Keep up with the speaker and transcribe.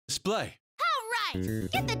Display. All right,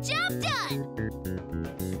 get the job done.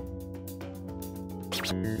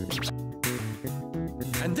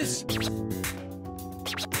 And this.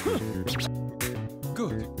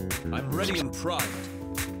 Good. I'm ready and primed.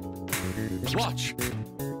 Watch.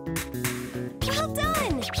 Well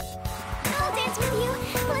done. I'll dance with you.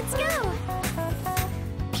 Let's go.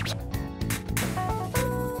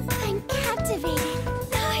 I'm captivated.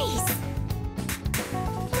 Nice.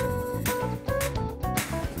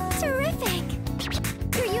 Terrific.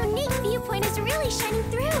 Your unique viewpoint is really shining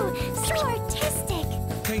through. So artistic.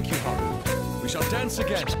 Thank you, Haru. We shall dance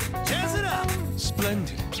again. Jazz it up!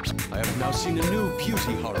 Splendid. I have now seen a new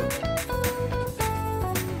beauty, Haru.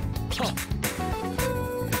 Huh.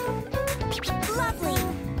 Lovely.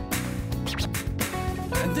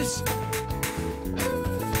 And this.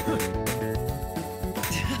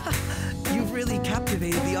 You've really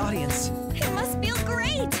captivated the audience. It must feel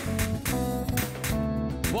great.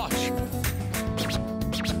 Watch.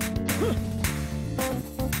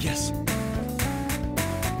 Yes.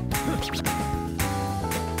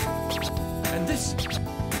 And this.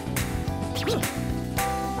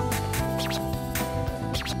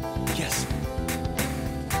 Yes.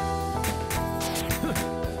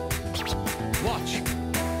 Watch.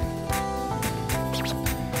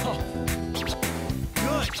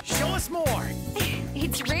 Good. Show us more.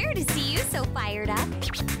 It's rare to see you so fired up.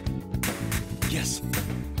 Yes.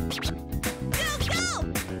 Go, go!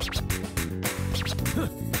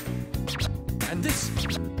 And this.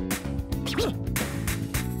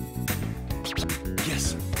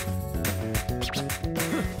 Yes.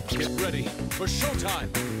 Get ready for showtime.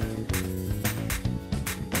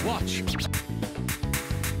 Watch.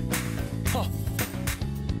 Huh.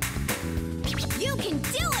 You can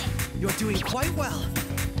do it! You're doing quite well.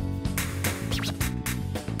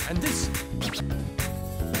 And this.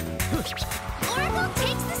 Oracle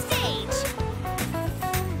takes the stage.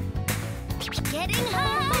 Getting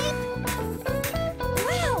hype!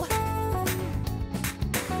 Wow!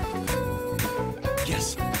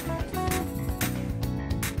 Yes.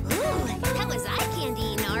 Ooh, that was eye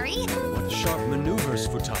candy, Inari. What sharp maneuvers,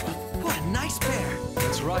 Futaba. What a nice pair.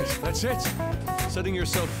 That's right, that's it. Setting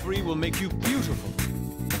yourself free will make you beautiful.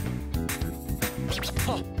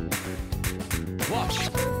 Huh. Watch.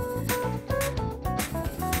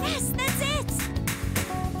 Yes, that's it!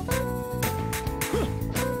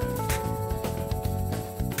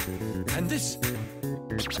 And this.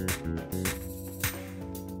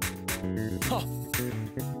 Huh.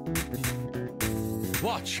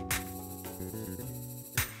 Watch.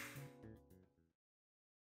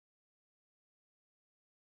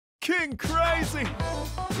 King Crazy!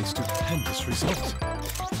 A stupendous result.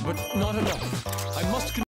 But not enough. I must